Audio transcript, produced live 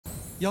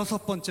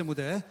6번째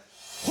무대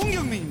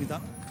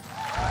홍경민입니다.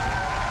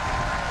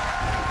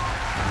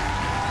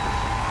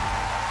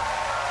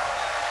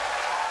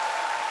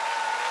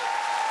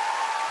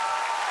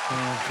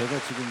 제가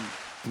지금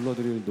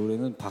불러드릴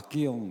노래는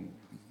박기영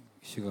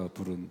씨가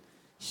부른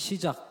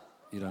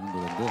시작이라는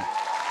노래인데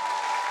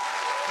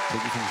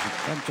데뷔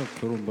공식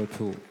깜짝 결혼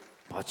발표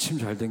마침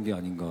잘 된 게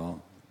아닌가,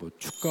 뭐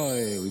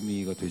축가의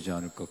의미가 되지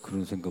않을까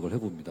그런 생각을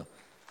해봅니다.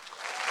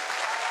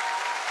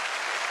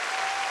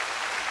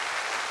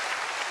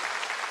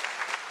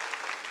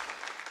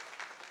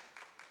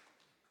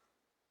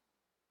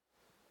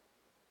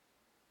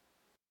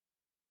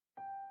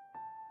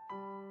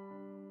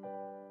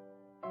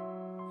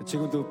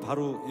 지금도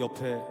바로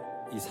옆에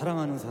이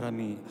사랑하는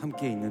사람이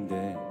함께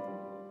있는데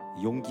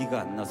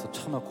용기가 안 나서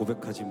차마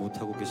고백하지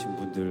못하고 계신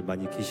분들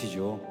많이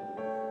계시죠?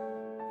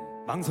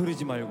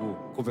 망설이지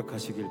말고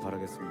고백하시길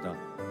바라겠습니다.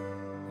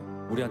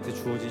 우리한테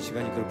주어진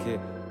시간이 그렇게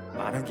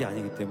많은 게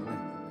아니기 때문에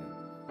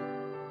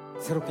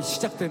새롭게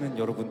시작되는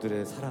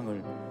여러분들의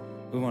사랑을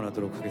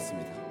응원하도록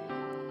하겠습니다.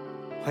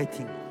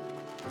 화이팅!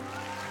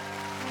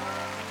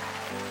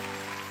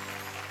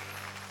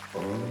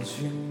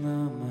 오직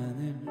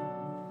너만을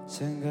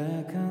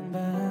생각한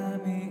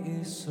밤이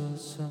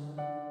있어서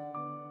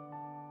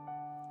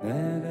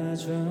내가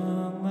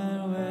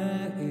정말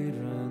왜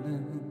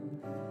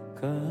이러는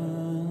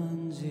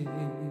건지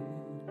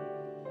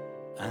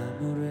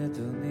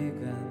아무래도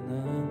네가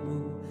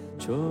너무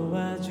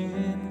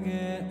좋아진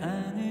게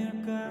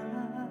아닐까.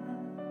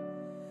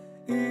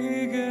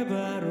 이게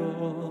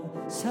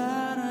바로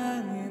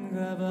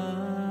사랑인가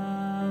봐.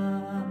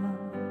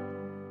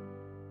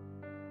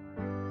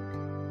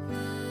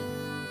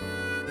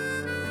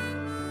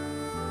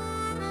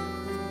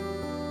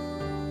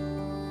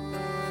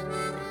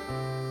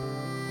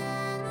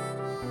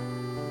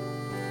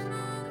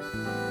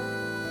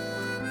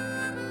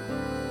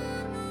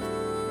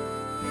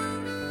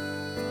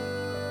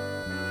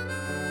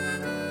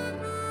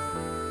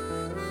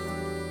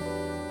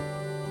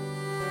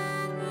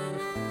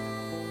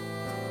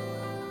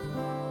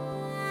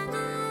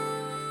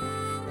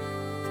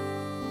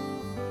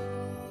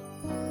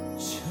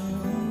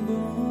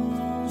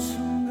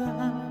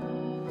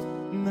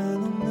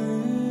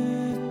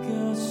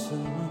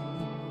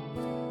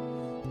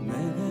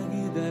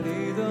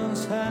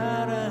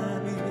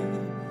 사람이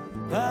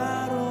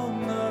바로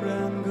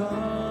너란 걸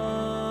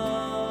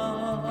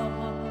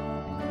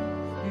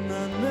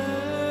난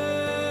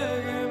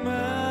내게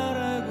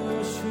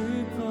말하고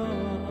싶어.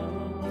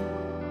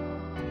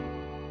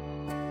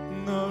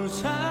 널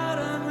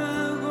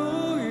사랑하고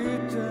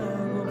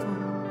있다고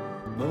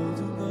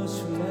모든 것을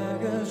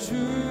내가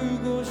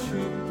주고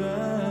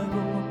싶다고.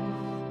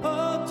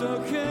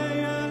 어떻게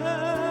해야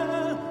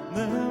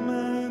내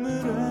마음을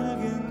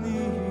알겠니.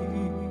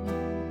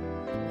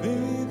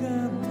 네가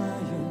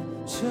나의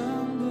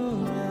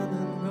전부라는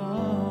걸.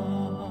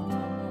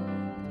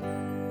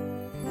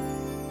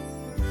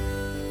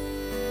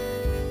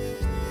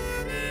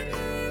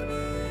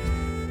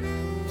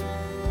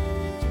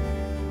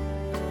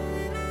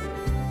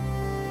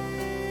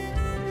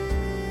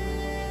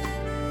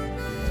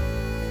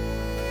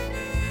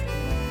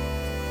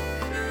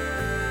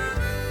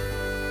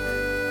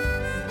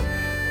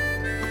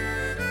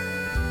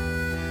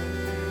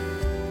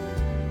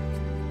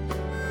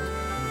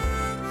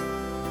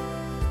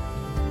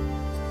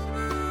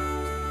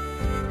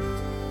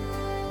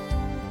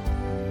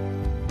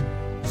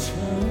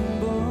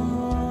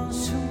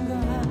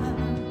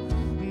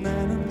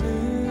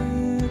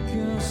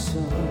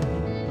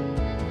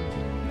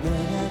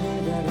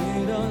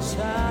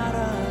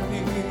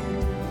 사람이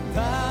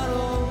바로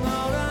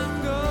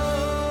너란 걸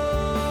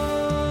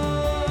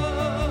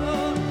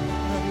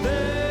난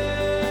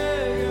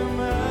내가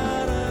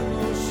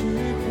말하고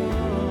싶어.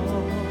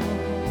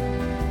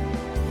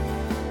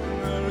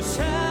 널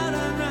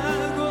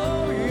사랑하고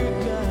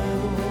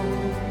있다고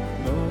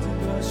모든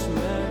것을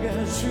내가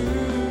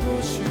주고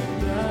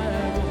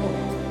싶다고.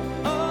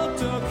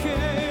 어떻게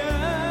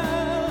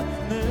해야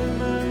내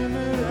마음을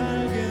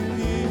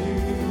알겠니.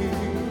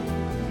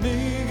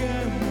 네가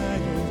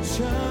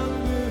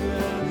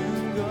전부라는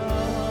걸.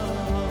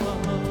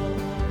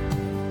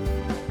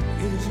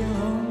 이제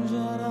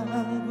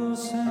혼자라고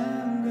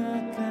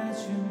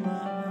생각하지마.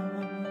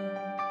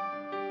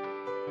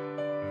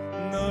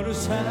 너를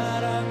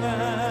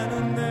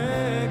사랑하는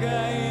내가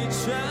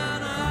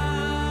있잖아.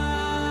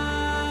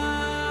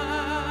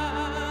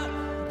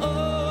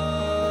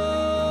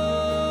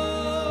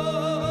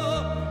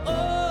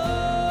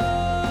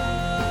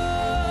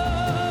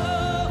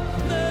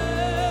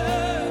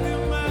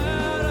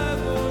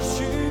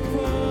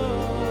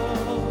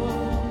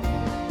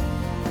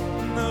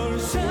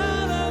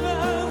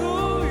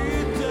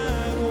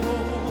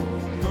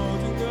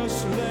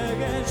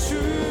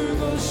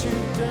 주고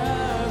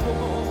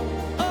싶다고.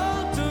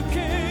 어떻게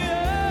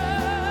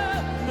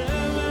해야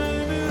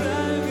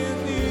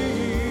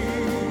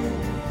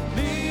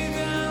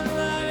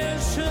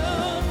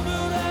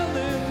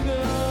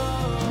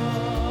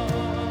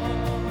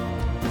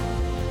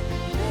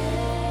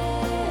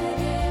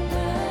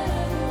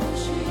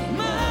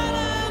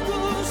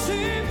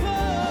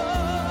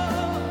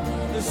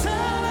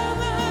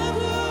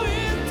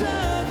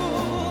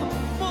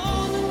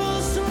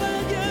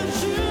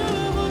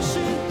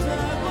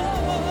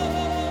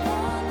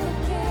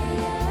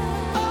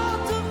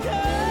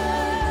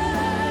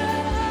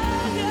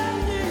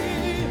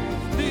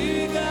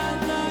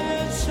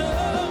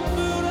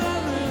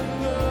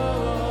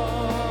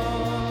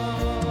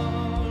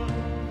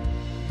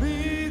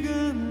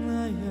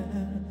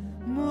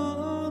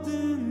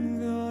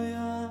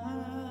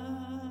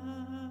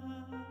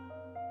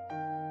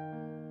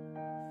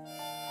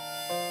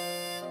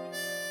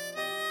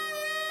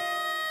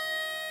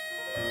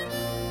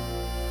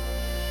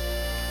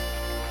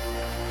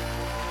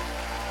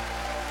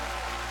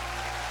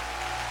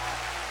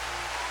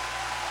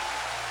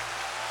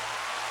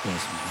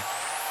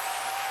고맙습니다.